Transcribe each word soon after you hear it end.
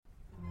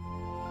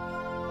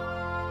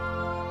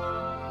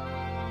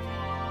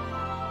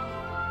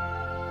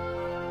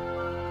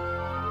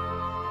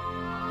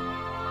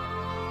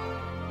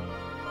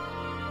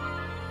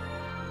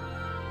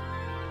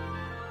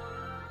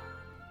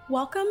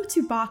Welcome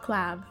to Bach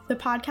Lab, the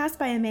podcast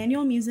by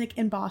Emmanuel Music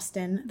in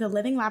Boston, the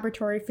living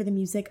laboratory for the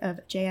music of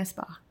J.S.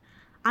 Bach.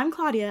 I'm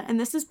Claudia, and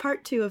this is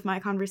part 2 of my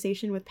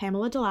conversation with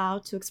Pamela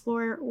Dellal to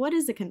explore what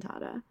is a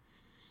cantata.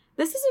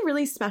 This is a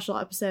really special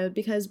episode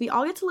because we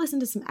all get to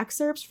listen to some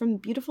excerpts from the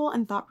beautiful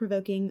and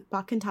thought-provoking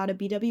Bach Cantata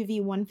BWV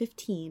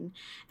 115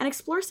 and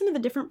explore some of the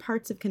different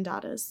parts of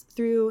cantatas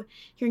through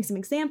hearing some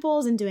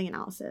examples and doing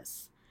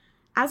analysis.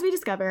 As we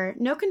discover,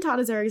 no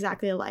cantatas are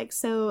exactly alike,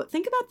 so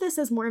think about this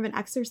as more of an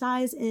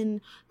exercise in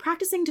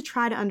practicing to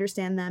try to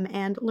understand them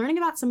and learning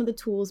about some of the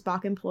tools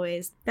Bach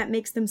employs that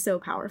makes them so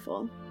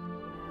powerful.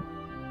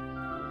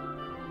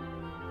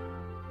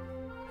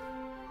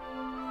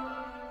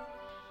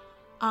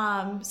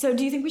 So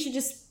do you think we should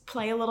just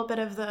play a little bit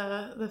of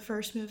the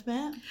first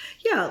movement?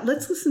 Yeah,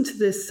 let's listen to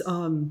this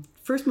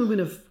first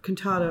movement of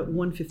Cantata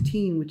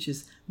 115, which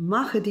is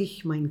Mache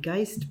dich mein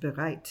Geist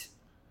bereit.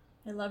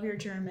 I love your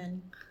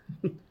German.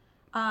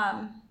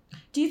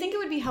 Do you think it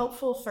would be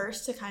helpful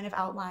first to kind of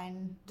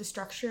outline the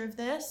structure of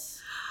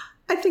this?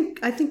 I think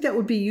that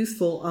would be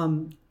useful.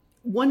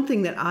 One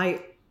thing that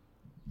I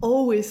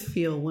always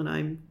feel when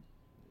I'm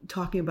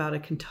talking about a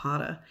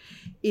cantata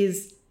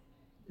is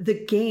the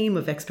game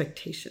of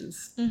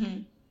expectations.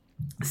 Mm-hmm.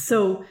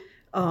 So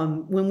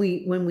when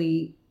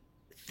we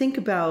think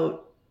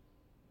about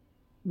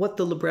what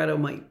the libretto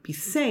might be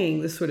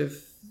saying, the sort of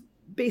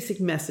basic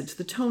message,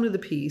 the tone of the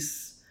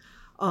piece,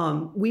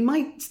 we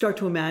might start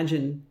to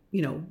imagine,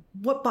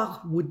 what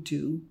Bach would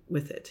do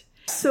with it.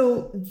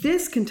 So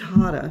this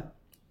cantata,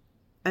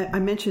 I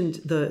mentioned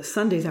the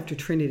Sundays after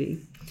Trinity,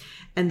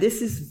 and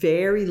this is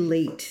very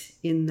late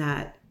in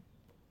that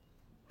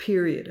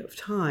period of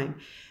time.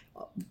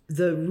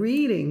 The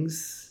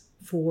readings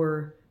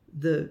for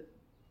the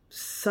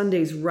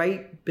Sundays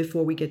right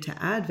before we get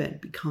to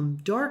Advent become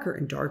darker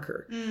and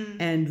darker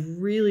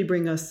and really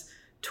bring us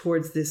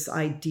towards this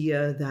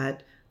idea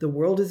that the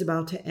world is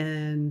about to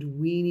end.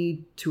 We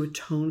need to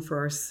atone for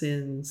our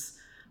sins.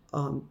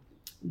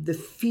 The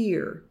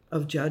fear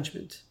of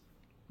judgment.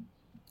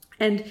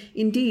 And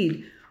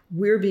indeed,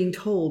 we're being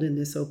told in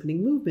this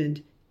opening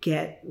movement,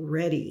 get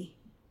ready,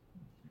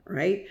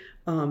 right?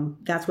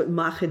 That's what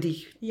Mache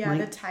dich. Yeah,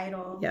 the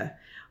title. Yeah.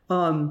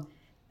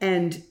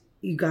 And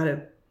you got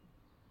to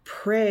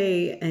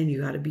pray and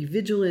you got to be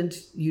vigilant.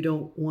 You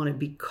don't want to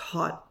be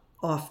caught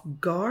off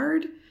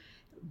guard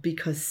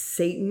because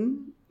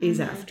Satan is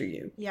after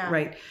you. Yeah.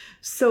 Right.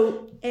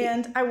 So,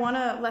 and I want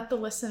to let the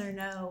listener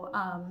know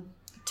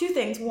two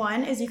things.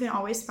 One is you can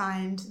always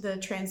find the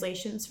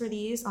translations for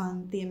these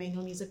on the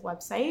Emmanuel Music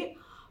website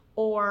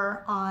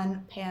or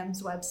on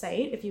Pam's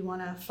website if you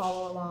want to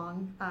follow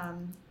along,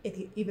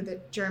 either the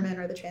German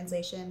or the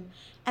translation.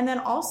 And then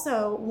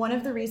also one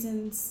of the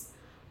reasons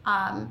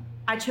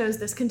I chose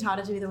this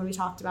cantata to be the one we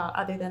talked about,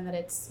 other than that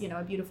it's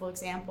a beautiful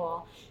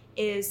example,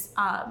 is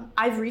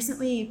I've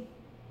recently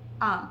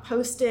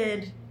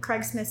posted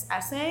Craig Smith's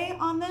essay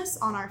on this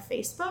on our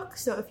Facebook.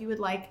 So if you would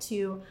like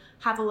to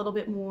have a little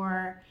bit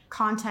more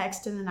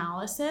context and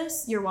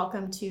analysis, you're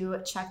welcome to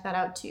check that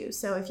out too.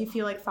 So if you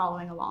feel like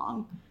following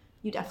along,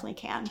 you definitely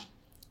can.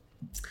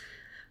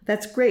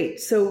 That's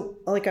great. So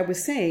like I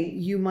was saying,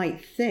 you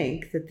might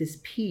think that this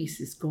piece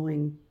is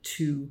going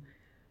to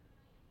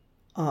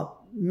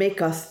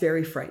make us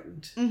very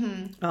frightened,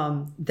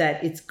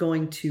 that it's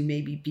going to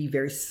maybe be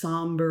very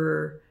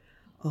somber,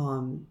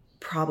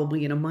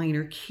 probably in a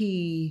minor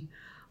key.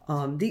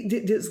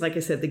 Like I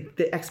said,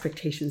 the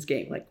expectations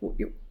game. Like,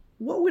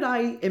 what would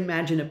I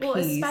imagine a piece? Well,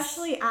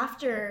 especially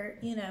after,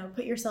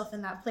 put yourself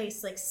in that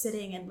place, like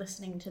sitting and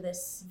listening to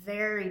this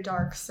very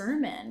dark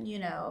sermon,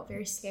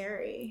 very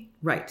scary.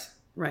 Right.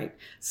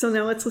 So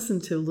now let's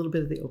listen to a little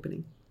bit of the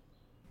opening.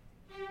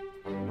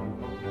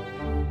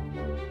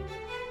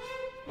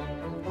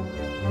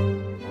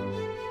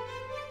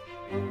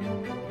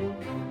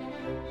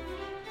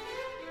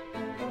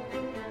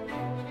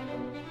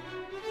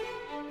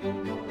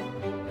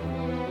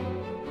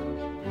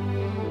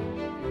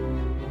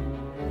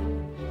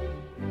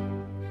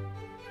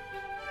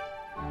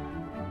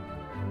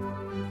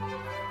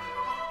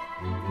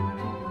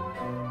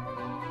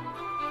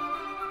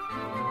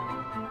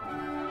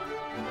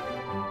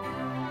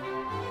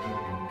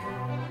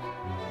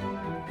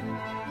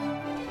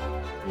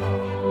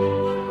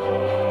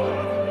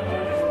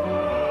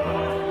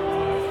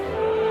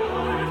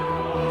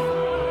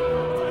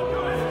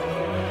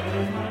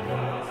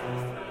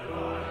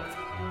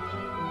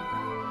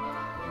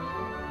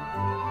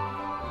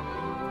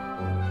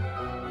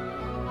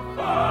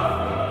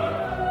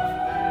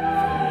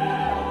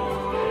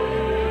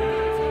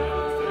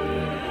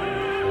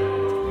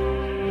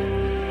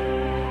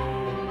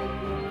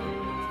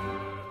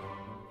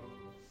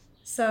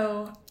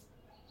 So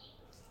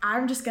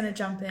I'm just going to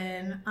jump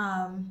in.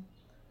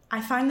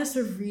 I find this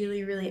a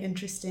really, really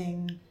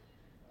interesting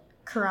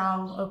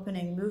chorale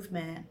opening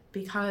movement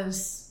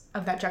because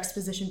of that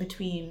juxtaposition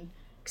between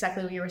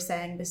exactly what you were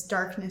saying, this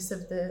darkness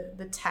of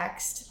the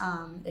text,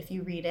 if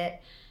you read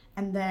it,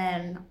 and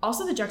then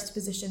also the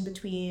juxtaposition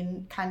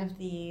between kind of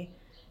the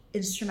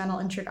instrumental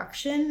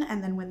introduction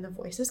and then when the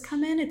voices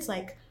come in, it's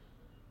like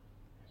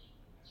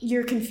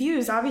you're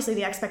confused. Obviously,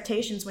 the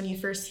expectations when you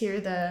first hear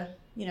the,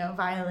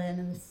 violin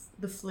and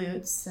the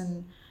flutes,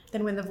 and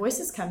then when the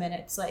voices come in,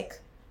 it's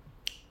like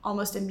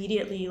almost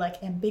immediately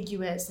like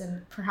ambiguous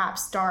and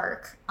perhaps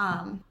dark.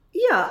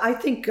 Yeah, I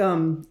think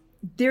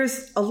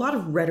there's a lot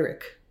of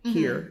rhetoric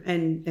here,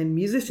 and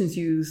musicians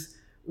use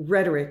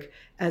rhetoric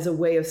as a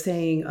way of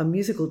saying a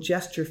musical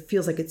gesture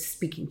feels like it's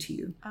speaking to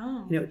you.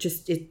 Oh.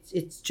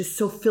 It's just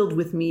so filled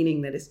with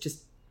meaning that it's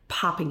just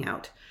popping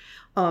out.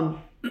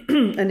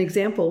 An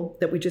example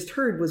that we just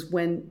heard was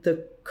when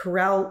the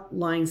chorale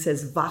line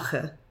says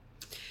Wache.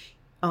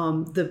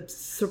 The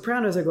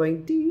sopranos are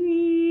going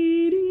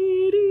dee,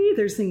 dee, dee.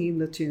 They're singing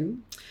the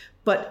tune,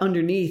 but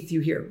underneath you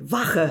hear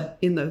Wache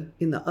in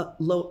the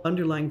low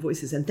underlying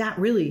voices, and that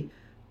really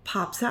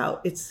pops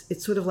out.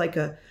 It's sort of like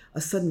a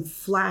sudden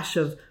flash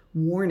of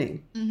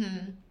warning.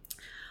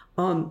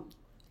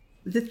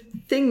 The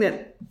thing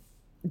that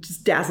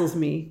just dazzles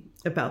me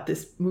about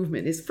this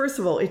movement is, first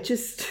of all,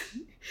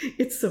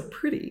 it's so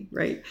pretty,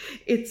 right?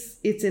 It's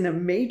in a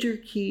major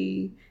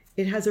key.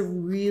 It has a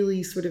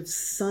really sort of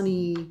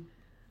sunny,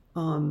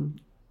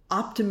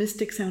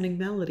 optimistic sounding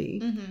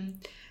melody.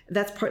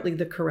 That's partly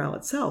the chorale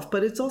itself,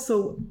 but it's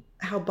also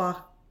how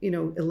Bach,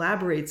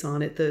 elaborates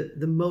on it,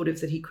 the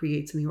motives that he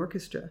creates in the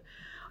orchestra.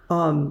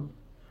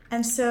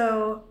 And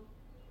so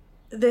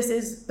this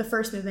is, the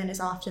first movement is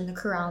often the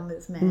chorale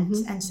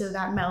movement. And so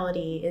that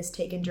melody is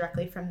taken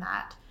directly from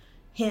that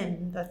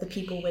hymn that the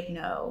people would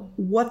know.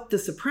 What the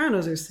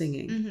sopranos are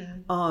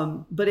singing.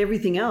 But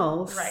everything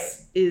else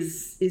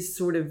is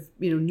sort of,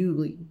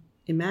 newly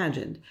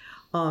imagined.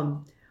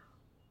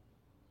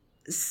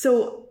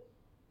 So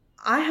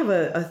I have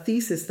a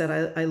thesis that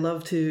I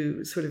love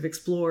to sort of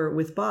explore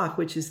with Bach,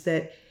 which is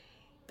that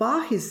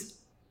Bach is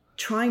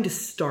trying to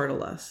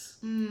startle us,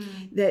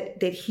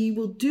 that he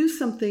will do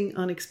something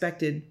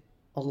unexpected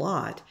a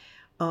lot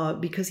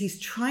because he's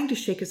trying to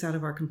shake us out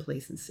of our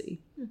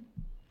complacency.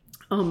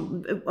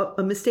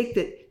 A mistake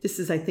that this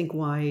is, I think,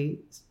 why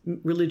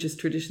religious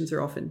traditions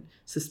are often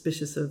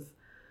suspicious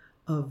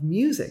of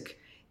music,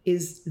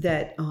 is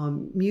that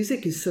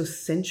music is so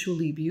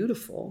sensually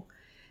beautiful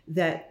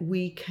that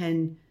we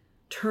can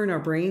turn our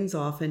brains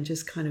off and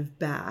just kind of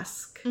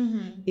bask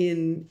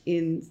in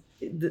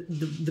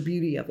the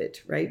beauty of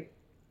it, right?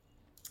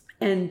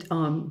 And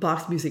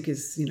Bach's music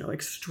is,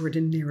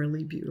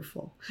 extraordinarily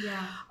beautiful.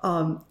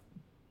 Yeah.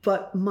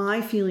 But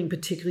my feeling,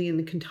 particularly in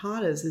the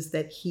cantatas, is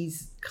that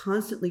he's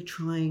constantly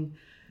trying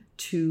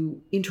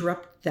to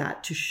interrupt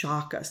that, to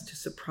shock us, to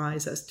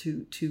surprise us,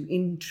 to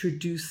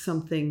introduce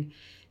something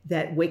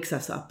that wakes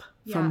us up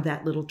from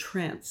that little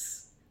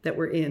trance that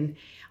we're in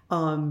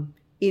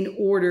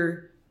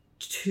order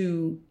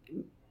to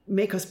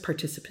make us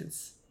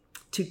participants,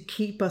 to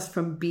keep us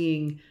from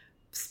being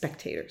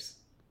spectators.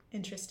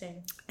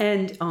 Interesting.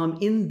 And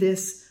in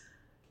this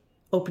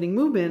opening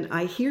movement,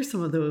 I hear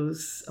some of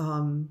those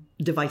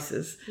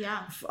devices.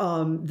 Yeah.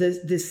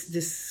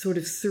 This sort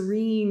of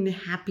serene,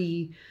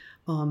 happy,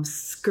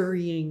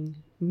 scurrying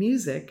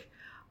music.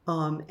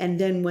 And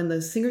then when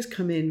the singers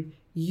come in,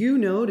 you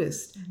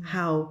notice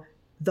how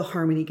the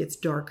harmony gets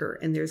darker,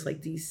 and there's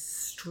like these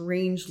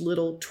strange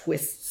little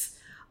twists.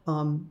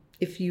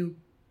 If you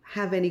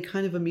have any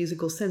kind of a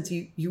musical sense,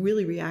 you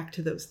really react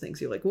to those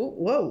things. You're like, whoa,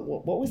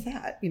 what was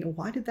that?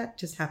 Why did that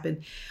just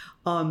happen?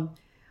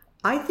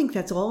 I think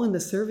that's all in the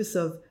service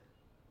of,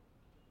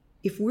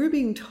 if we're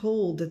being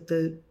told that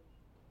the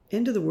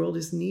end of the world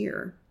is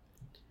near,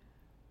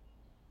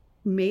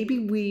 maybe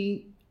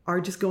we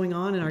are just going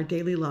on in our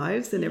daily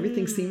lives and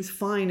everything seems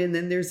fine. And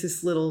then there's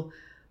this little,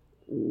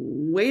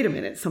 wait a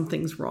minute,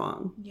 something's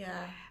wrong.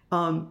 Yeah.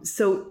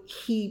 So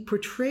he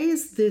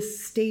portrays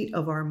this state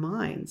of our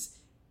minds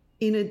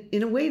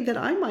in a way that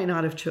I might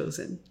not have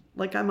chosen.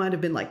 Like I might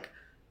have been like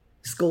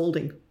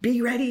scolding, be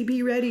ready,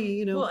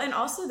 Well, and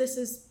also this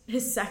is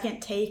his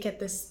second take at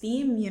this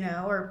theme,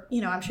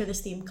 I'm sure this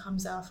theme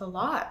comes up a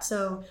lot.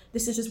 So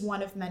this is just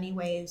one of many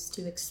ways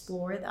to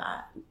explore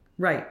that.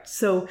 Right.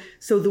 So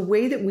the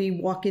way that we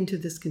walk into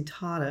this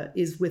cantata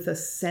is with a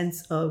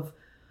sense of,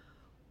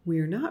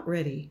 we're not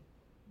ready.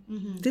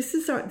 This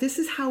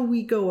is how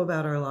we go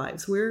about our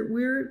lives.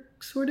 We're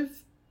sort of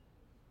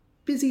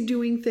busy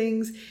doing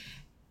things,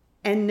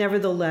 and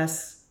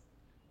nevertheless,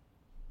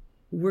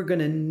 we're going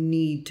to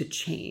need to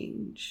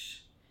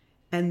change.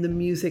 And the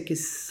music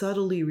is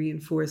subtly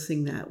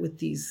reinforcing that with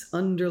these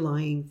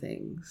underlying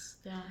things,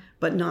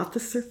 but not the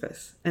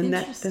surface. And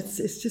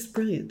it's just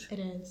brilliant. It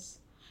is.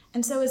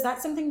 And so is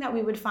that something that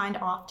we would find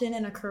often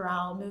in a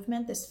chorale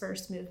movement, this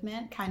first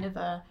movement, kind of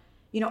a,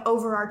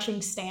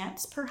 overarching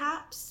stance,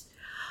 perhaps?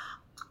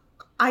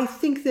 I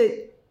think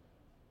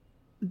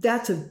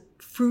that's a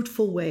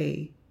fruitful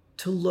way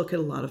to look at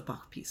a lot of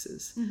Bach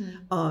pieces,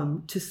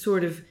 to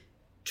sort of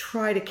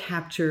try to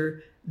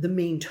capture the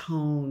main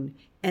tone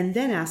and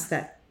then ask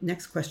that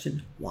next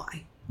question,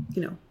 why?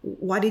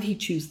 Why did he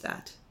choose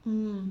that?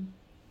 And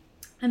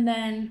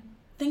then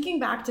thinking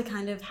back to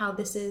kind of how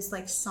this is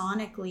like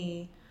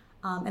sonically,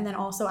 and then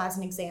also as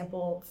an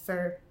example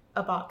for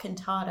a Bach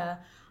cantata,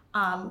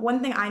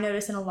 One thing I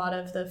notice in a lot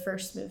of the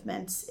first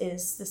movements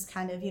is this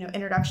kind of,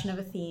 introduction of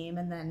a theme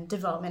and then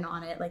development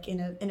on it, like in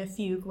a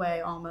fugue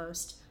way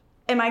almost.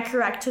 Am I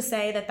correct to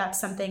say that that's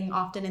something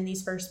often in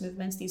these first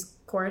movements, these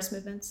chorus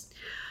movements?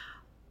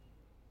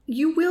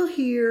 You will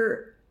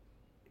hear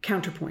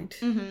counterpoint,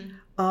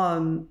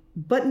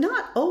 but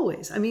not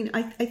always. I mean,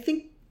 I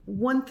think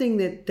one thing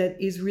that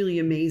is really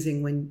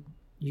amazing when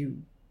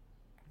you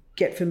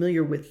get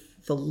familiar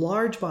with the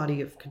large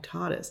body of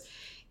cantatas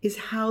is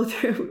how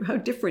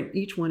different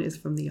each one is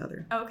from the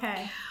other.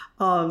 Okay.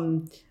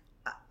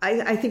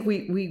 I think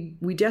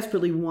we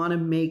desperately want to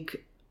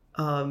make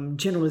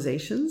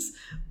generalizations,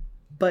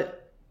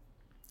 but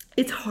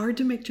it's hard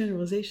to make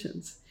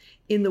generalizations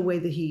in the way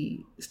that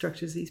he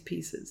structures these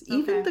pieces. Okay.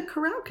 Even the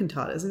chorale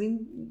cantatas. I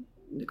mean,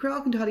 the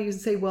chorale cantata, you can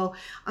say, well,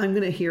 I'm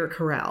going to hear a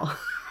chorale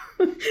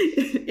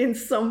in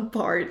some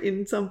part,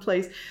 in some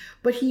place,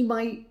 but he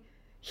might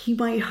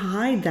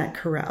hide that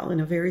chorale in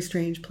a very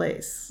strange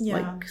place. Yeah.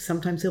 Like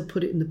sometimes he'll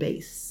put it in the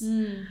bass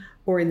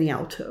or in the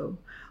alto.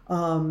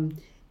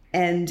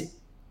 And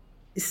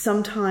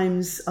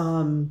sometimes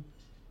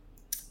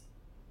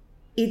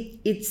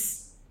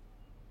it's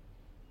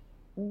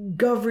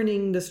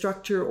governing the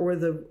structure or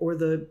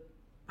the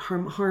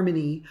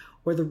harmony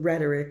or the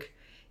rhetoric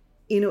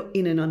in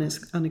an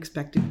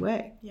unexpected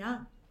way. Yeah.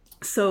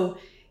 So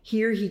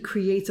here he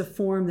creates a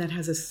form that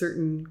has a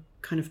certain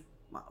kind of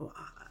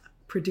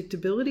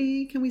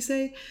predictability, can we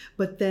say?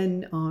 But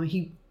then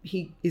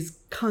he is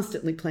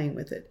constantly playing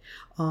with it.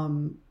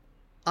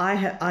 I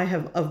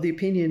have of the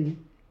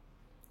opinion,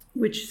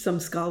 which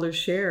some scholars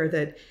share,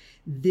 that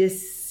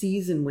this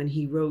season when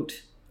he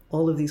wrote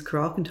all of these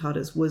chorale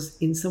cantatas was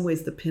in some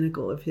ways the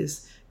pinnacle of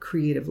his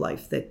creative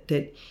life.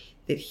 That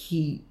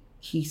he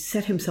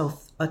set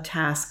himself a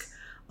task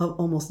of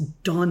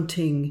almost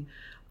daunting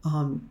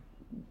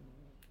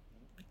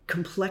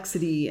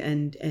complexity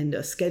and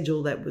a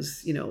schedule that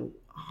was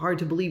hard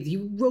to believe. He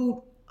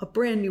wrote a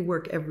brand new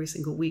work every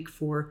single week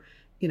for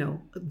the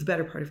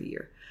better part of a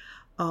year,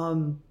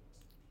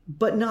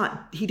 but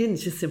he didn't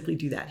just simply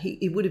do that.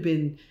 It would have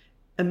been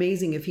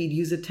amazing if he'd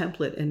used a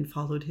template and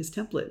followed his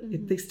template.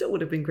 Mm-hmm. They still would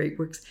have been great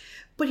works,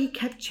 but he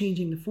kept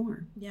changing the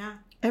form. Yeah,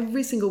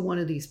 every single one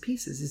of these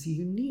pieces is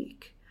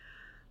unique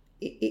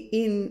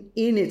in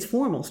its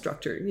formal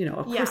structure.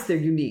 Of course they're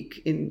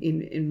unique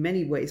in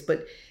many ways,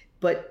 but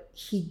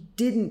he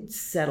didn't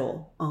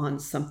settle on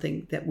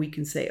something that we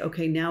can say,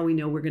 okay, now we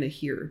know we're going to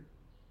hear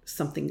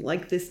something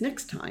like this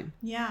next time.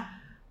 Yeah.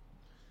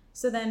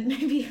 So then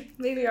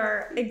maybe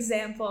our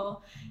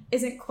example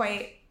isn't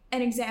quite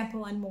an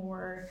example and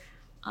more,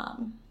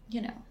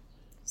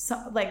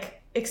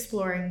 like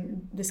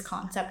exploring this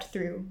concept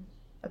through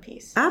a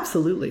piece.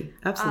 Absolutely.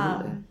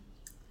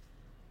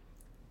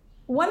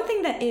 One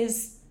thing that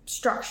is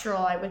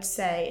structural, I would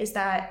say, is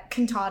that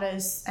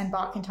cantatas and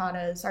Bach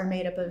cantatas are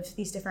made up of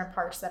these different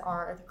parts that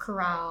are the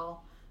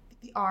chorale,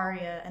 the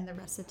aria, and the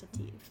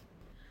recitative.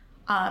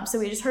 So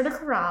we just heard a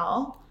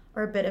chorale,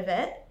 or a bit of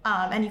it,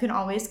 and you can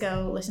always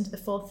go listen to the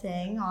full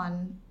thing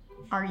on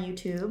our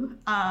YouTube.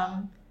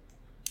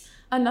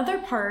 Another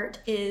part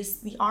is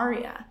the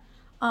aria.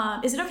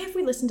 Is it okay if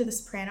we listen to the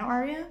soprano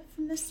aria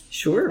from this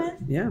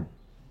movement? Yeah.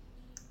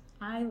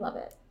 I love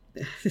it.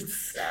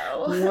 It's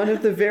one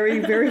of the very,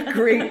 very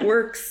great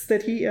works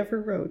that he ever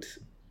wrote.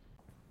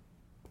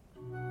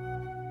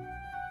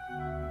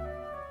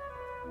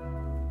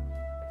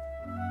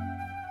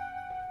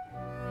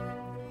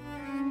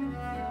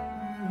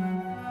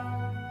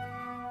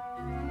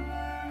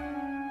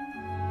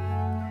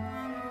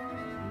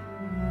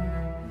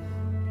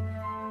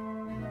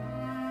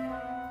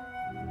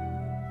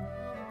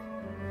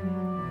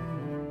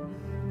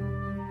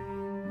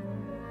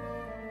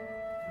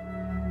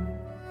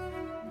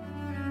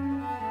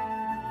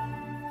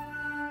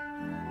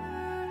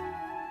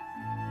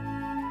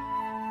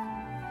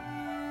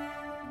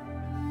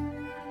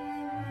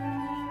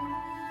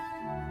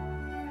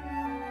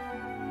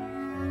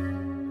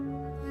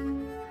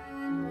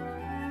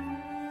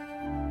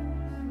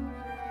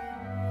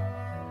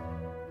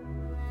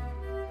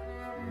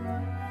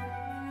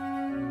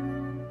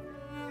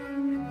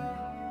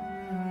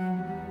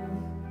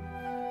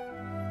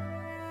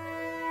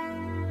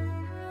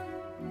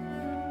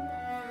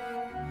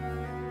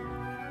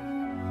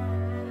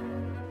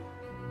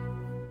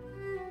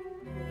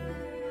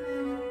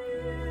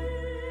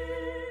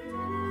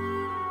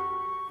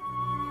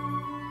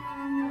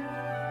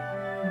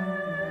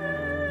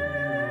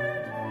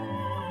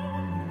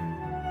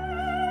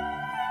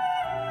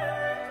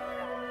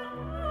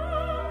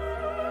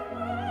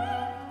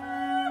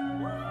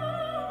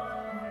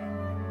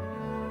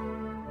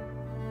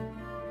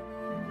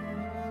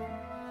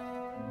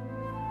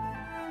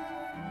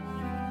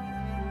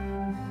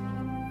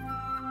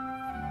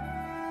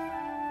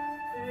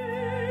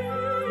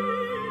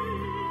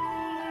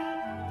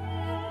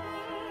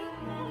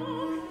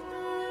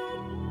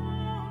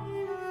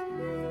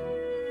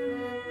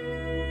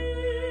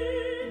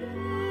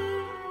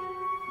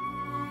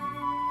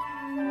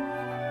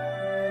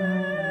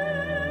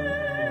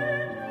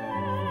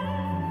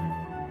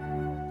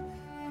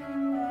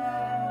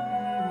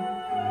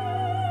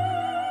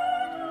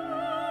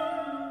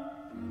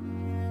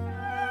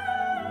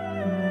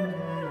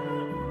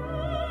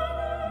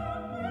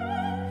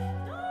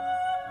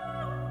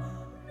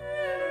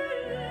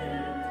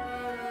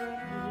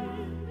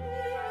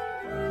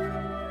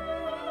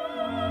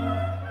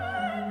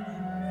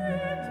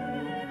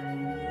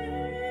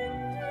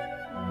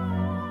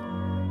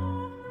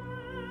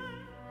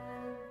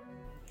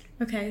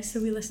 Okay,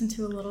 so we listened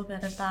to a little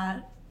bit of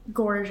that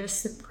gorgeous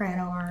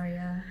soprano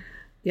aria.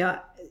 Yeah.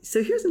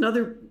 So here's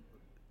another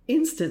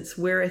instance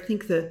where I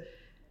think the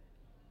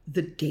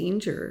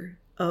danger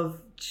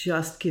of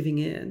just giving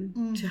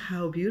in to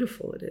how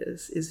beautiful it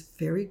is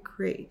very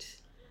great.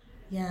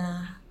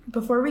 Yeah.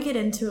 Before we get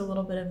into a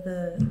little bit of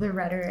the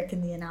rhetoric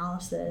and the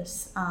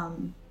analysis,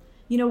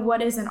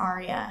 what is an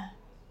aria?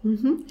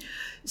 Mm-hmm.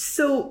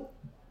 So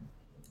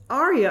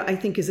aria, I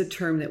think, is a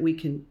term that we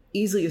can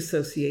easily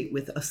associate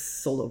with a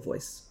solo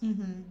voice.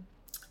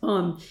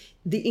 Mm-hmm.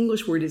 The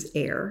English word is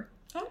air.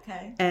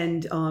 Okay.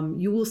 And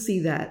you will see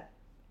that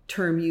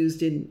term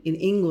used in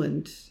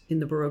England in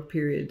the Baroque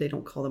period. They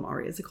don't call them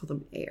arias, they call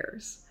them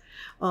airs.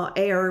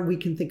 Air we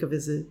can think of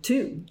as a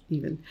tune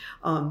even.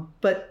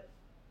 But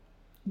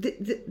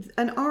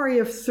an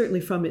aria,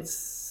 certainly from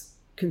its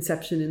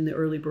conception in the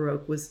early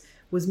Baroque,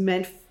 was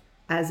meant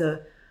as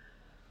a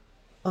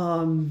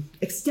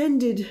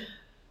extended,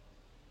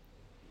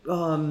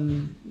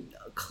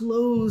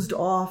 closed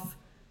off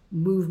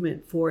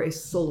movement for a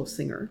solo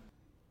singer.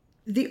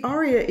 The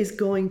aria is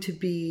going to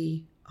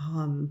be,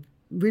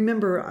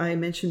 remember I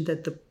mentioned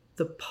that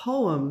the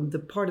poem, the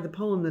part of the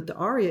poem that the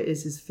aria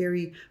is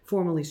very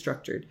formally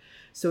structured.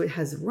 So it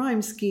has a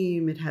rhyme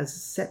scheme, it has a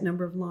set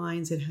number of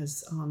lines, it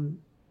has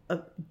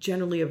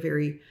generally a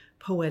very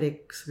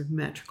poetic sort of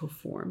metrical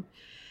form.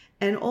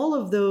 And all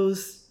of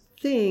those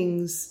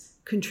things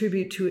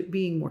contribute to it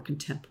being more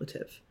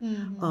contemplative.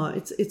 Mm-hmm.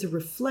 It's a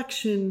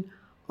reflection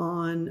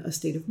on a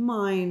state of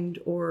mind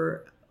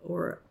or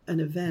an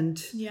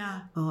event.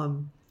 Yeah.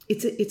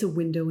 It's a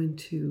window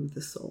into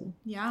the soul.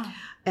 Yeah.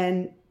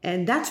 And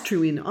that's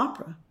true in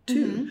opera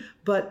too. Mm-hmm.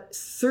 But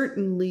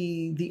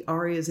certainly the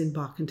arias in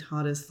Bach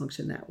cantatas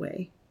function that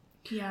way.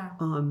 Yeah.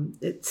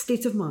 It's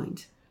states of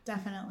mind.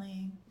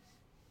 Definitely.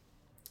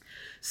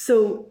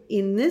 So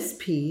in this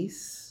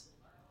piece,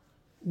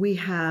 we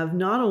have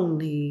not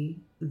only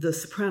the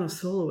soprano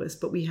soloist,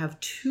 but we have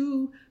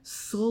two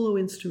solo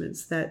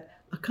instruments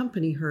that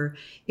accompany her.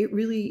 It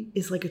really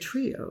is like a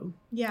trio.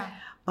 Yeah.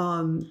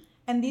 And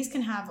these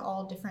can have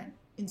all different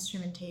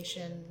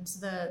instrumentations.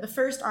 The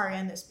first aria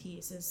in this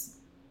piece is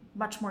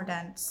much more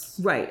dense.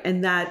 Right.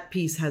 And that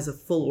piece has a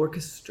full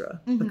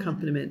orchestra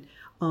accompaniment.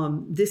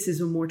 This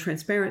is a more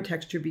transparent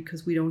texture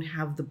because we don't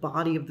have the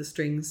body of the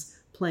strings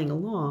playing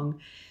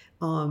along.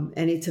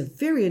 And it's a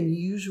very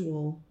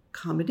unusual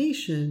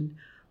combination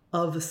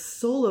of a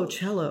solo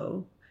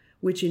cello,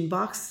 which in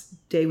Bach's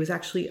day was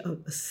actually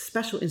a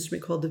special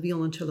instrument called the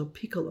violoncello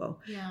piccolo,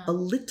 a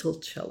little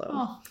cello.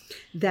 Oh.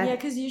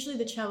 Because usually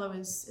the cello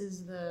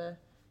is the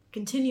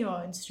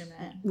continuo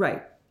instrument.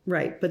 Right.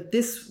 But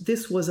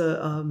this was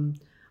a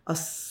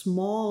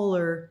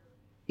smaller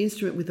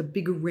instrument with a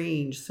bigger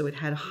range, so it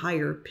had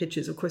higher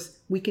pitches. Of course,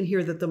 we can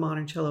hear that the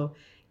modern cello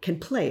can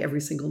play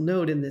every single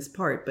note in this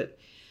part, but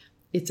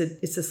it's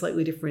a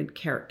slightly different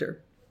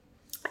character.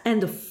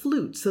 And the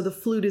flute. So the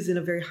flute is in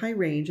a very high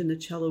range, and the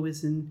cello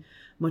is in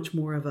much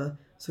more of a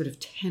sort of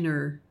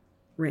tenor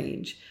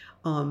range,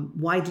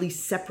 widely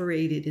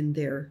separated in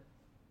their,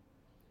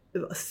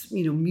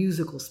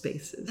 musical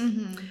spaces.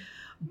 Mm-hmm.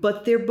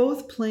 But they're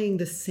both playing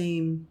the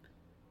same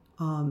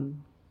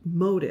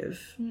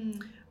motive,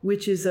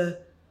 which is a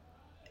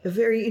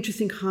very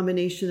interesting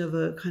combination of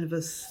a kind of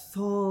a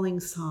falling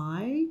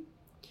sigh,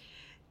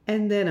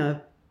 and then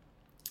a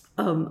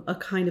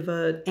kind of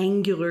an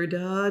angular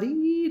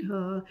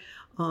da-dee-da,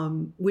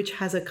 which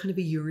has a kind of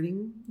a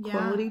yearning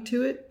quality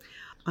to it.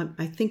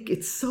 I think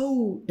it's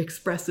so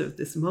expressive,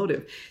 this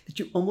motive, that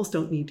you almost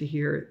don't need to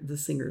hear the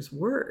singer's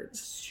words.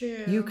 It's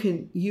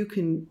true. You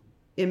can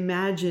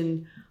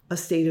imagine a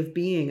state of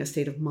being, a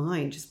state of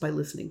mind, just by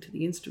listening to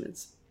the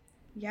instruments.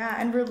 Yeah,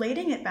 and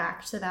relating it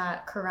back to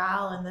that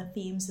chorale and the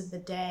themes of the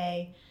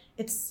day,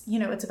 it's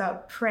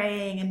about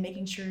praying and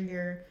making sure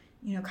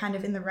you're kind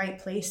of in the right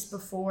place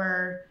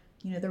before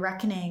the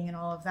reckoning and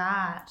all of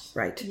that.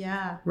 Right.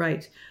 Yeah.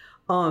 Right.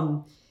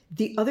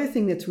 The other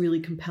thing that's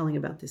really compelling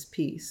about this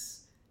piece,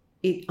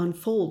 it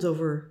unfolds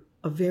over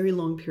a very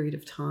long period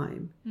of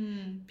time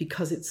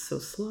because it's so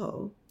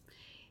slow,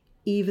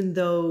 even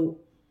though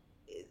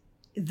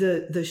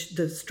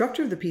the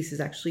structure of the piece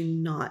is actually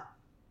not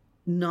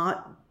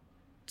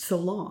so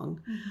long.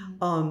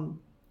 Mm-hmm.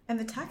 And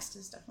the text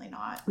is definitely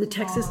not The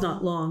text is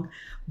not long.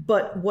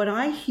 But what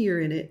I hear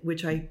in it,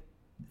 which I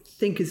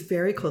think is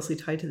very closely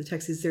tied to the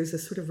text, is there's a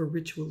sort of a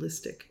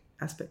ritualistic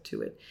aspect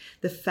to it.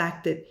 The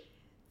fact that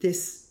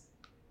this,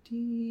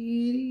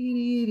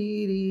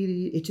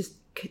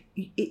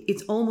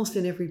 it's almost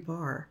in every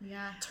bar.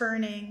 Yeah,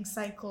 turning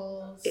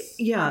cycles.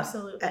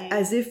 Absolutely.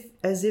 As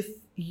if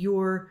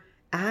your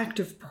act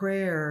of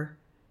prayer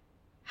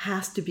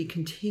has to be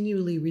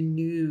continually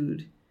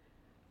renewed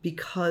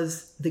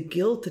because the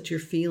guilt that you're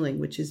feeling,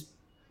 which is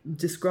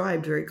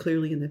described very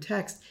clearly in the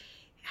text,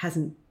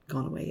 hasn't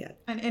gone away yet.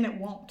 And it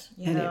won't,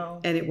 and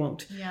it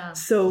won't. Yeah.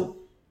 So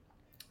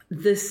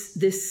this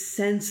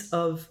sense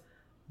of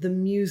the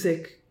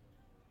music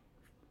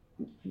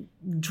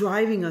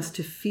driving us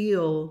to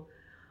feel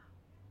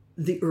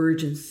the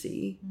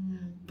urgency,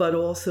 but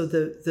also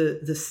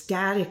the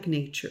static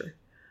nature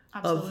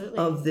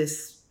of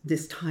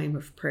this time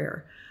of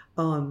prayer.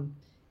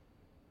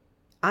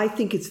 I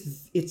think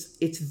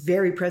it's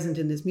very present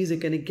in this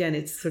music, and again,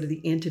 it's sort of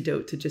the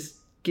antidote to just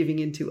giving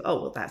into,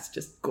 oh, well, that's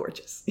just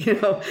gorgeous,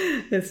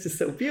 it's just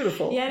so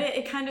beautiful. Yeah,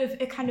 it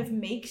kind of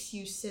makes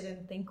you sit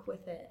and think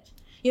with it,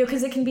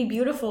 because it can be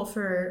beautiful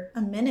for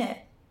a minute,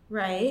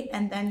 right?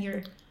 And then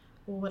you're,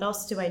 well, what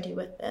else do I do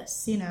with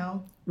this,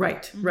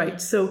 Right,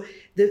 right. So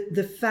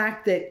the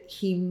fact that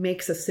he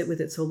makes us sit with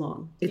it so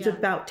long, it's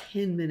about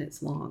 10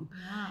 minutes long,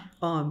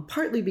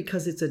 partly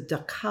because it's a da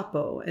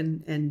capo,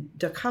 and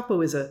da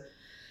capo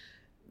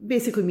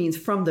basically means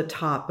from the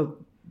top.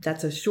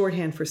 That's a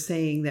shorthand for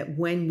saying that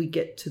when we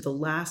get to the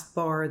last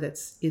bar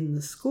that's in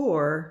the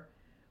score,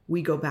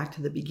 we go back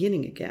to the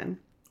beginning again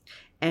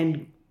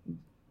and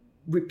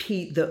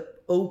repeat the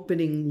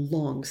opening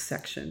long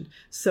section.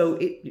 So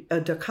a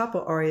da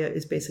capo aria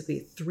is basically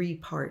a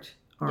 3-part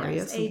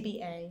aria. Yes,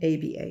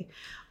 ABA.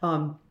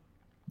 ABA.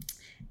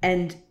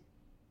 And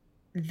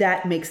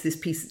that makes this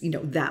piece,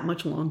 that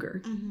much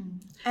longer. Mm-hmm.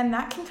 And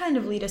that can kind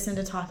of lead us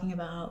into talking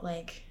about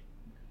like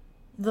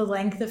the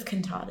length of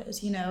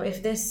cantatas.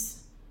 If this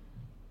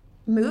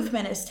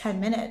movement is 10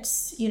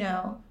 minutes,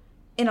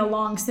 in a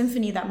long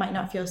symphony that might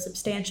not feel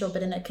substantial,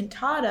 but in a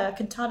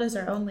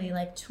cantatas are only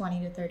like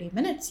 20 to 30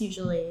 minutes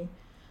usually.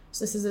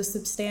 So this is a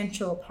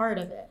substantial part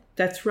of it.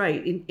 That's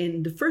right.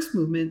 In the first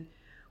movement,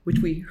 which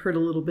we heard a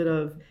little bit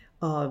of,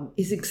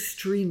 is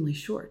extremely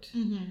short.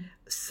 Mm-hmm.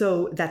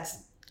 So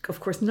that's, of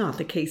course, not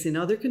the case in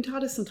other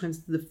cantatas. Sometimes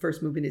the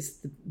first movement is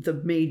the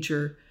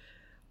major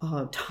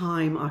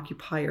time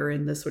occupier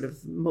in the sort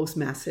of most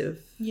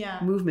massive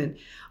movement.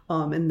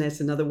 And that's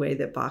another way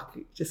that Bach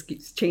just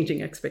keeps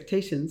changing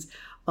expectations.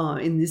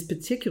 In this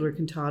particular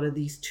cantata,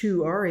 these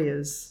 2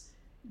 arias,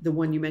 the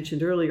one you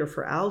mentioned earlier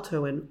for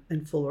alto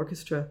and full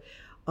orchestra,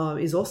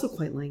 is also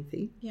quite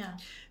lengthy. Yeah.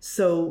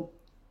 So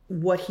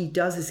what he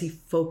does is he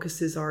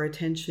focuses our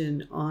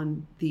attention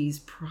on these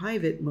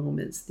private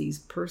moments, these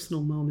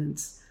personal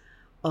moments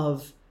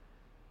of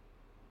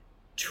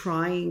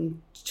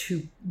trying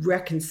to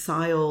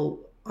reconcile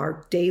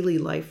our daily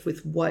life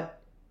with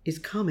what is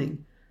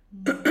coming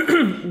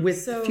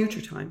with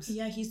future times.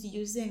 Yeah, he's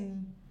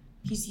using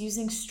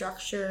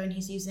structure and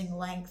he's using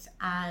length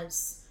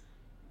as,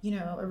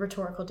 a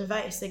rhetorical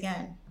device,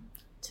 again,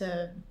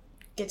 to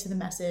get to the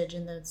message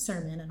and the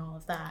sermon and all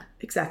of that.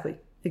 Exactly.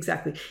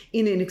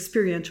 In an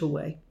experiential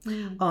way.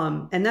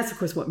 And that's, of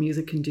course, what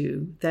music can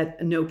do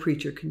that no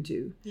preacher can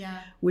do.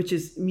 Yeah. Which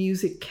is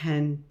music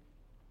can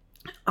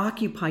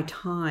occupy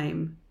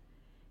time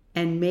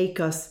and make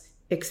us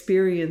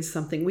experience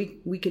something.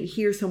 We can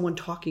hear someone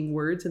talking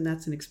words, and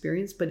that's an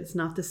experience, but it's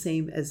not the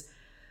same as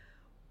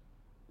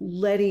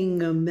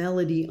letting a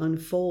melody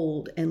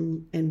unfold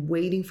and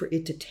waiting for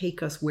it to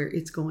take us where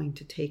it's going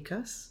to take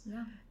us.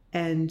 Yeah.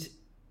 And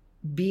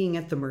being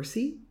at the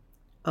mercy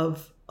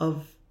of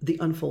the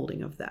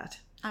unfolding of that.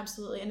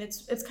 Absolutely. And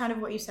it's kind of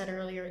what you said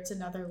earlier. It's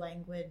another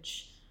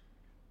language,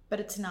 but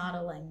it's not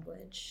a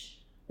language.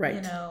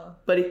 Right.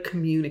 But it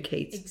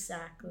communicates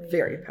exactly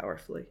very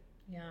powerfully.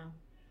 Yeah.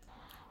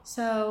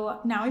 So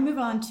now we move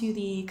on to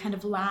the kind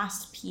of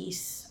last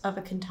piece of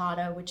a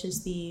cantata, which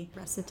is the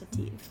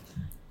recitative.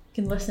 You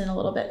can listen a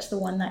little bit to the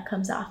one that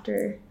comes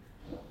after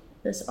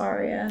this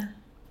aria.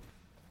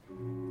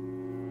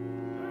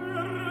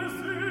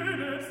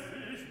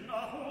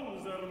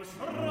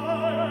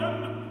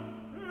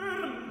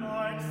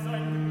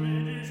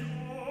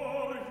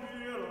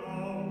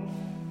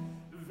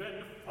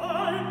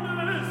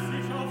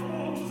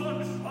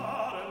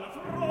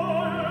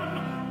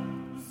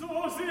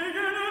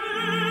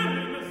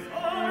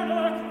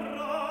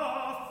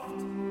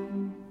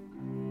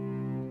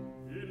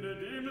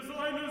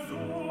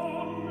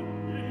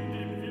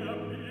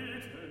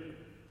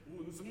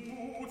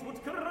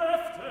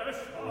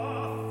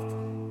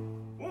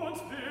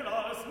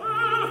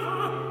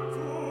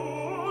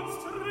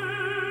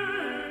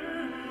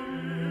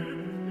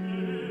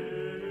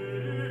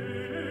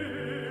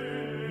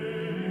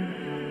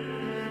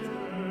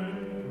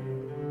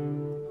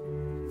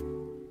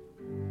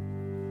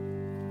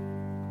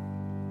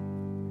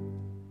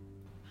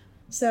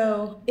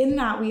 So in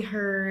that we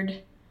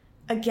heard,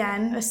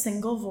 again, a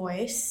single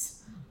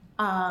voice,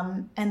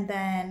 and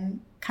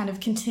then kind of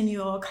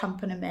continual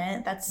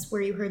accompaniment. That's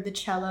where you heard the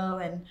cello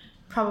and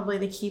probably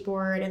the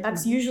keyboard, and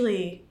that's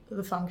usually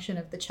the function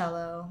of the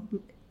cello.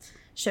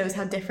 Shows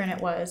how different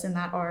it was in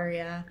that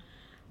aria.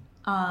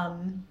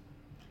 And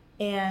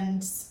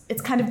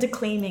it's kind of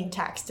declaiming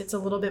text. It's a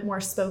little bit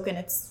more spoken.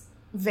 It's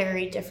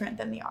very different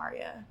than the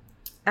aria.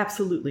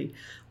 Absolutely.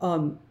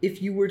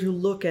 If you were to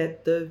look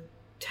at the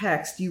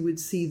text, you would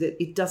see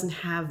that it doesn't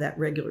have that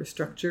regular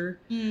structure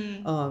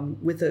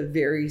with a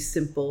very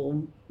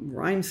simple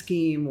rhyme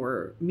scheme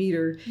or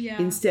meter. Yeah.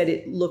 Instead,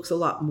 it looks a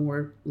lot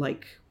more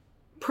like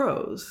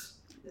prose.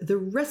 The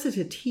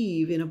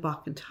recitative in a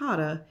Bach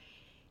cantata,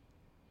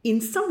 in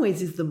some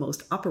ways, is the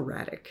most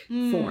operatic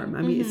form.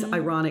 I mean, it's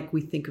ironic we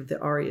think of the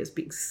aria as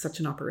being such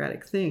an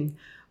operatic thing,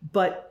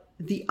 but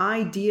the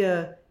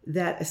idea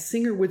that a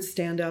singer would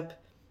stand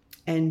up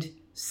and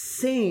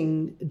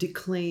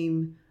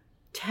declaim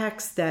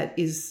text that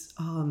is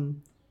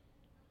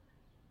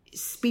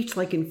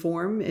speech-like in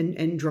form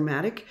and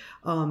dramatic,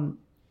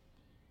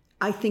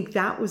 I think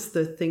that was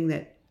the thing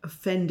that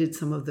offended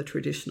some of the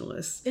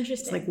traditionalists.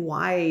 Interesting. It's like,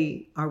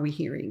 why are we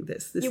hearing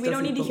this? We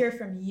don't need to hear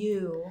from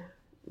you.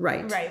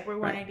 Right. We're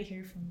wanting to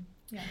hear from,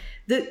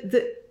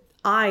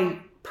 I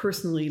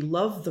personally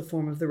love the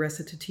form of the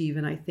recitative,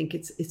 and I think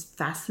it's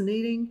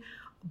fascinating.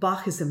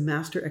 Bach is a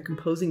master at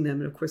composing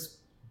them. And of course,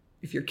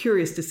 if you're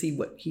curious to see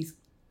what he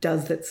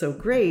does that's so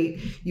great,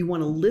 you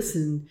want to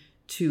listen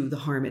to the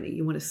harmony.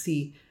 You want to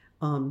see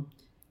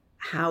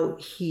how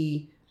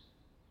he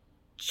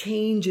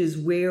changes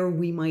where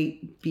we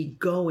might be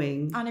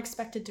going.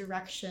 Unexpected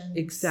directions.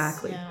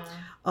 Exactly.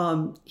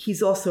 Yeah.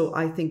 He's also,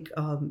 I think,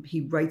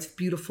 he writes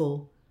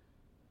beautiful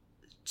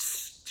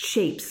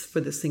shapes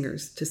for the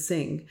singers to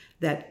sing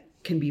that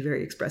can be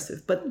very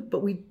expressive.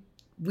 But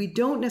we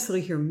don't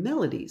necessarily hear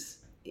melodies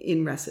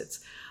in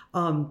recits.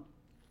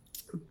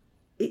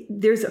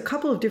 There's a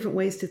couple of different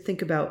ways to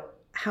think about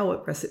how a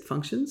recit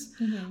functions.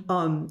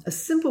 Mm-hmm. A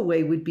simple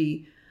way would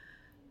be,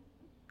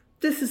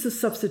 this is a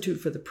substitute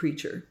for the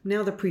preacher.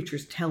 Now the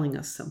preacher's telling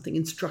us something,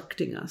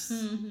 instructing us,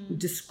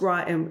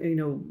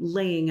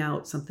 laying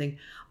out something.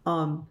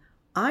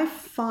 I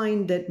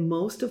find that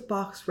most of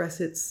Bach's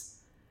recits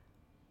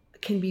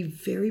can be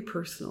very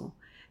personal,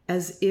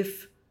 as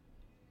if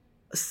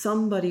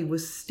somebody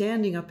was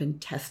standing up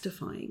and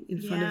testifying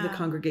in front of the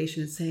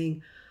congregation and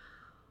saying,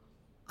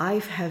 I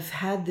have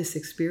had this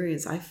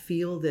experience, I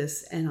feel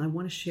this, and I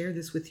want to share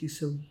this with you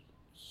so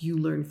you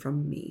learn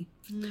from me.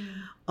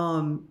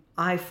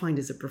 I find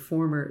as a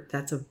performer,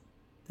 that's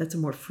a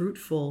more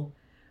fruitful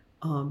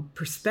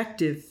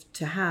perspective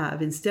to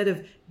have, instead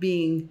of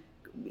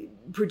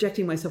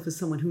projecting myself as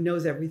someone who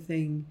knows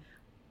everything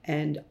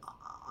and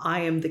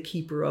I am the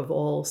keeper of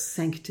all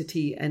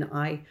sanctity and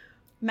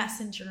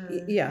messenger.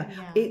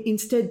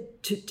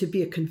 Instead to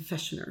be a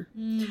confessioner.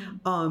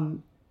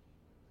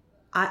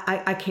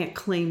 I can't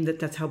claim that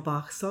that's how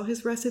Bach saw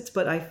his recits,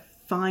 but I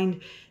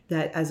find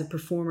that as a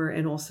performer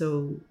and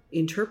also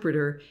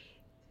interpreter,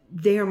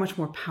 they are much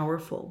more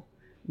powerful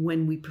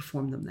when we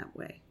perform them that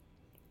way.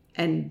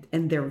 And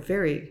they're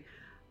very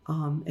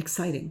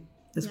exciting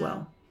as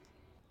well.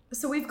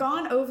 So we've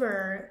gone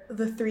over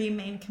the three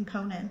main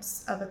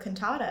components of a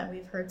cantata.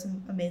 We've heard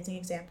some amazing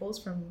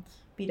examples from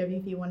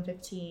BWV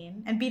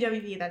 115. And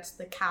BWV, that's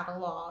the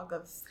catalog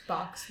of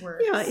Bach's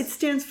works. Yeah, it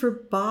stands for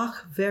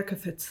Bach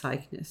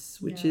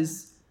Werkeverzeichnis, which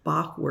is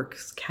Bach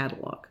Works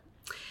Catalog.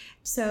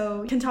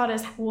 So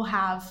cantatas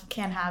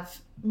can have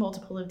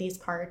multiple of these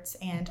parts,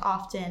 and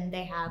often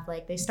they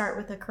start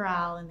with a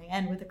chorale and they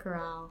end with a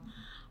chorale.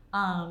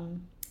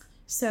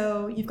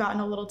 So you've gotten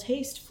a little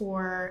taste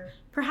for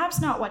perhaps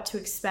not what to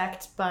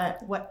expect,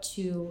 but what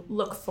to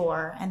look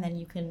for, and then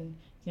you can,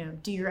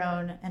 do your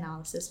own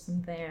analysis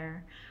from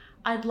there.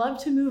 I'd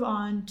love to move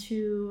on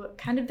to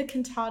kind of the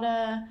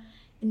cantata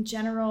in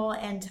general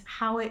and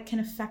how it can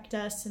affect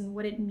us and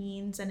what it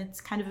means and its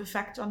kind of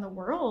effect on the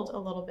world a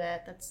little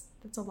bit.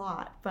 That's a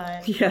lot,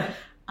 but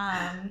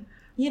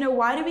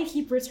why do we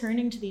keep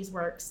returning to these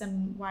works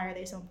and why are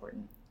they so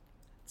important?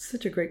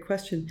 Such a great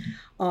question.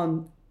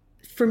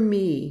 For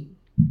me,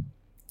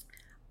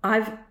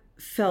 I've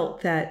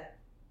felt that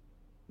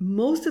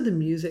most of the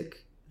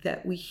music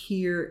that we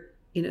hear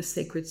in a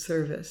sacred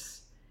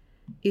service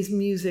is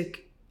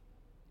music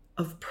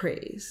of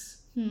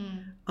praise,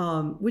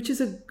 which is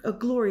a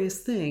glorious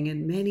thing.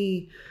 And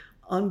many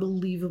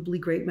unbelievably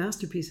great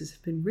masterpieces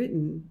have been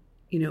written,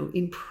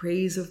 in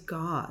praise of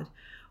God,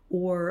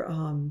 or,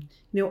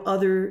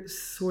 other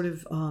sort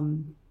of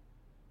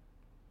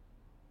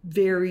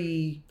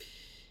very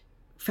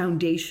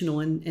foundational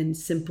and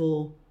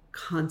simple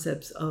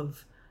concepts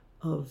of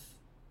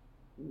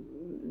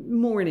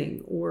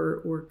mourning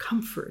or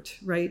comfort,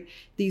 right?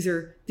 These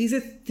are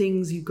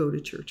things you go to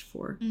church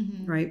for,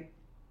 right?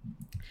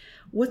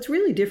 What's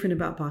really different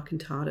about Bach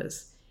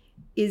cantatas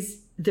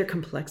is their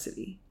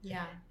complexity.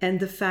 Yeah. And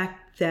the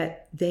fact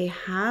that they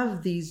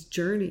have these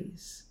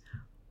journeys.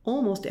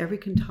 Almost every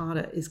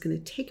cantata is going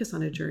to take us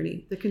on a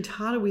journey. The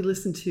cantata we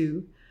listen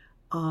to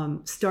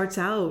starts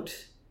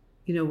out,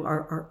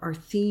 our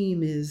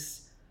theme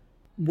is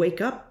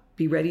wake up,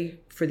 be ready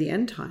for the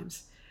end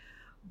times.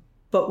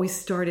 But we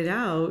started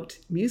out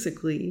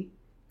musically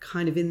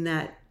kind of in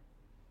that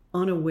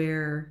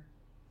unaware,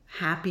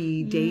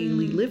 happy,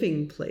 daily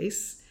living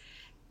place.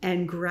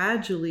 And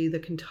gradually the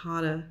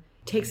cantata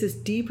takes us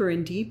deeper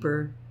and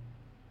deeper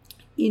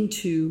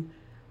into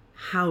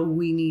how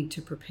we need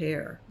to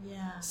prepare.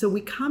 Yeah. So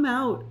we come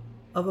out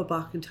of a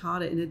Bach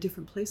cantata in a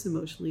different place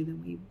emotionally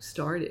than we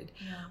started.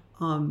 Yeah.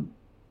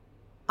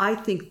 I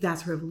think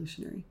that's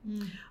revolutionary.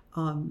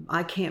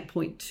 I can't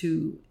point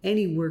to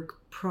any work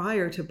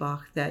prior to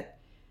Bach that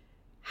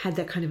had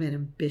that kind of an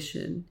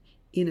ambition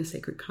in a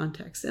sacred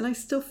context. And I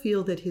still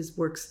feel that his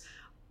works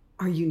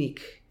are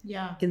unique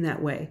in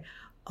that way.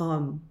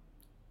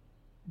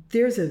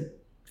 There's a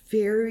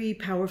very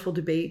powerful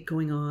debate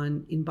going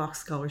on in Bach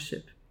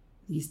scholarship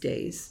these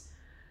days,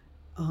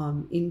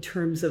 in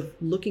terms of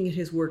looking at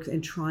his works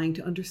and trying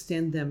to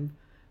understand them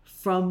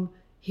from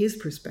his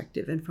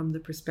perspective and from the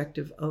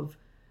perspective of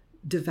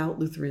devout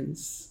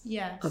Lutherans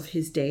of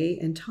his day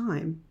and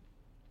time.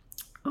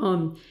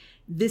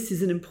 This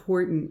is an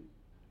important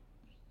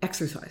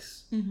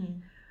exercise.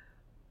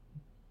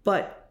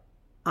 But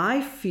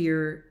I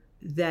fear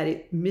that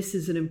it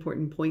misses an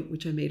important point,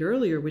 which I made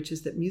earlier, which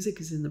is that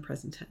music is in the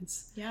present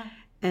tense.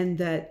 And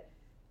that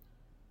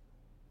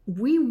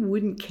we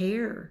wouldn't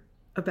care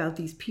about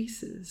these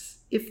pieces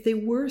if they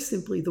were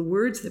simply the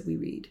words that we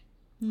read.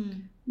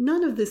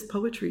 None of this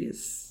poetry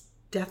is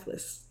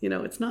deathless.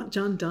 It's not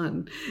John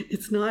Donne.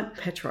 It's not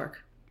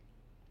Petrarch.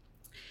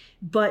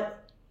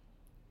 But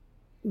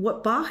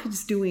what Bach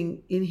is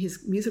doing in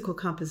his musical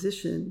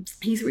composition,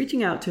 he's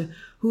reaching out to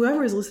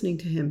whoever is listening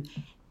to him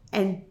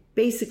and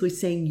basically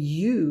saying,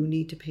 you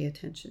need to pay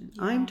attention.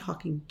 I'm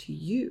talking to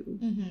you.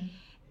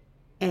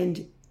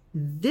 And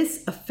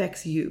this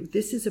affects you.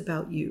 This is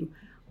about you.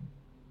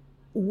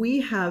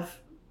 We have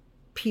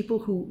people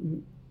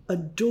who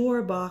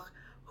adore Bach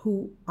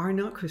who are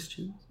not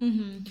Christians,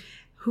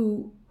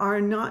 who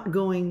are not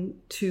going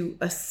to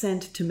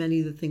assent to many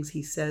of the things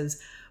he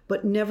says,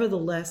 but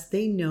nevertheless,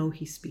 they know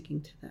he's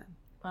speaking to them.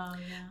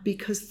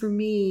 Because for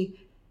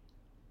me,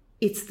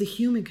 it's the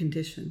human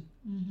condition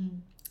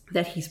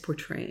that he's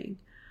portraying.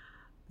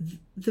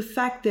 The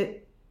fact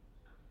that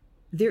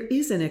there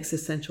is an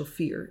existential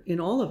fear in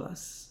all of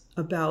us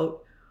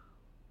about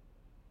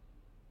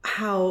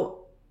how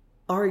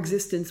our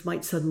existence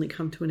might suddenly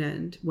come to an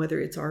end,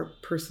 whether it's our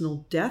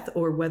personal death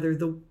or whether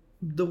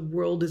the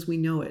world as we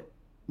know it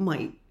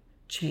might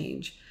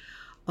change.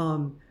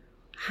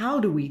 How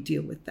do we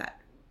deal with that?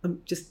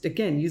 Just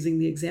again, using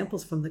the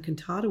examples from the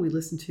cantata we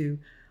listened to,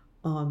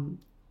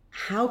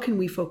 how can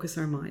we focus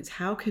our minds?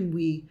 How can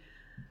we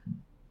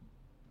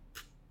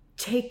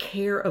take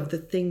care of the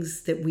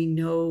things that we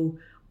know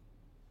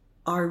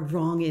are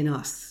wrong in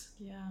us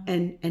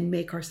and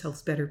make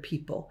ourselves better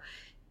people?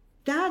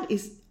 That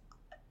is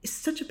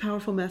such a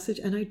powerful message.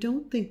 And I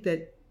don't think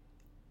that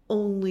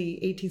only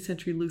 18th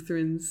century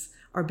Lutherans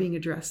are being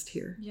addressed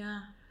here.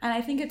 And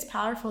I think it's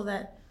powerful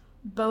that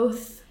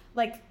both,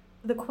 like,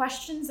 the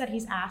questions that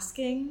he's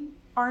asking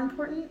are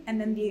important,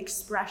 and then the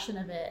expression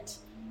of it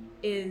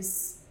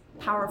is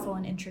powerful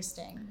and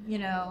interesting,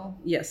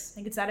 Yes. I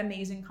think it's that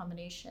amazing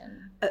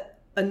combination.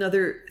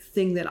 Another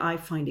thing that I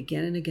find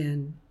again and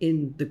again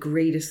in the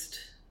greatest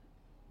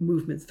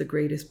movements, the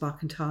greatest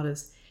Bach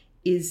cantatas,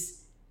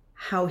 is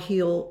how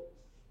he'll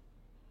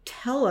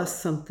tell us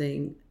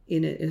something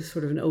in a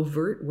sort of an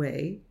overt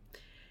way,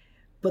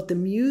 but the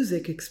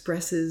music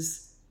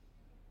expresses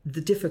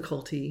the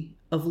difficulty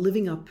of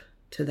living up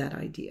to that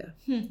idea.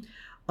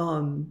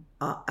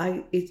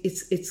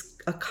 It's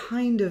a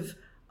kind of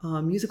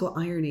musical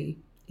irony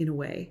in a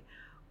way,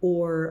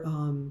 or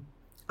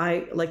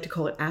I like to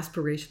call it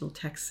aspirational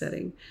text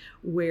setting,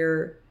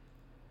 where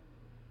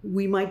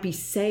we might be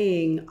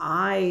saying,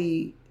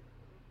 I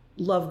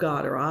love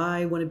God, or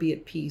I want to be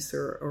at peace,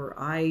 or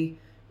I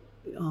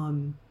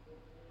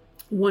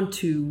want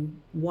to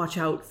watch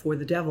out for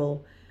the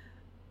devil.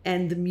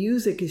 And the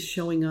music is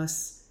showing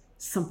us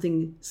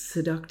something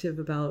seductive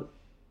about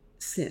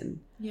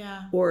sin.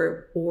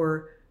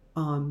 Or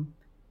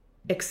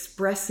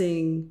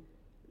expressing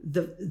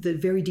the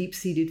very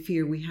deep-seated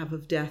fear we have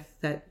of death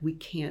that we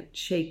can't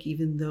shake,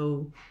 even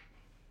though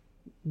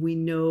we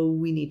know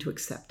we need to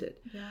accept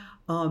it.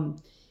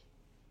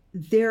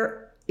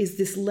 There is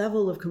this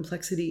level of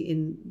complexity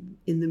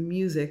in the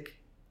music,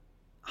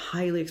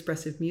 highly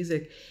expressive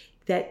music,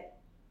 that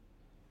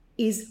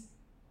is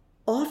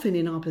often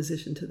in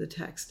opposition to the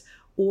text,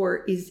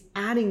 or is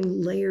adding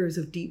layers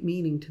of deep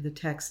meaning to the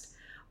text.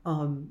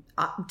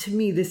 To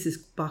me, this is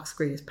Bach's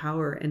greatest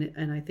power,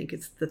 and I think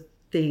it's the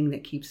thing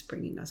that keeps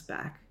bringing us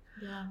back.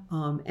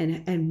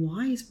 And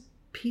why his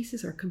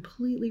pieces are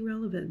completely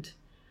relevant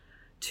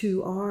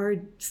to our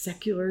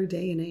secular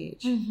day and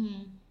age.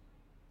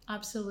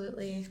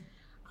 Absolutely.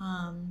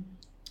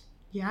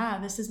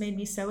 This has made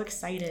me so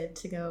excited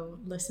to go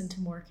listen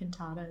to more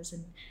cantatas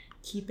and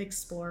keep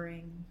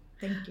exploring.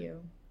 Thank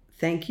you.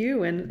 Thank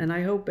you, and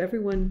I hope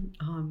everyone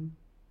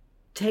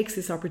takes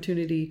this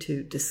opportunity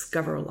to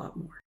discover a lot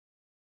more.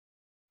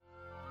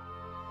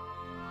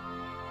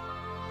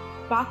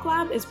 Bach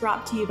Lab is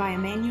brought to you by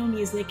Emmanuel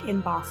Music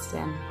in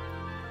Boston.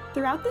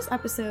 Throughout this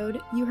episode,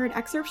 you heard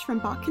excerpts from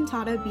Bach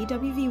Cantata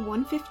BWV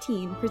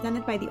 115,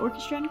 presented by the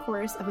Orchestra and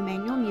Chorus of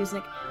Emmanuel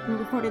Music and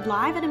recorded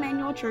live at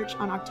Emmanuel Church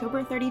on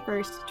October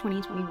 31st,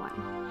 2021.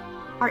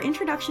 Our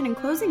introduction and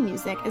closing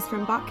music is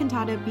from Bach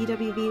Cantata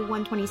BWV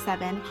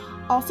 127,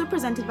 also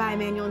presented by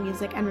Emmanuel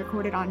Music and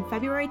recorded on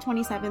February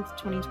 27th,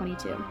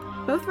 2022.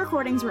 Both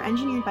recordings were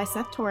engineered by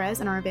Seth Torres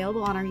and are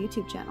available on our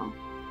YouTube channel.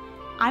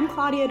 I'm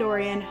Claudia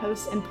Dorian,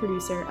 host and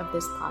producer of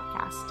this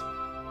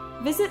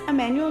podcast. Visit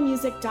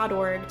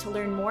emmanuelmusic.org to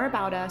learn more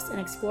about us and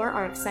explore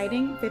our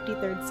exciting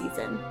 53rd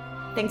season.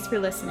 Thanks for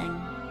listening.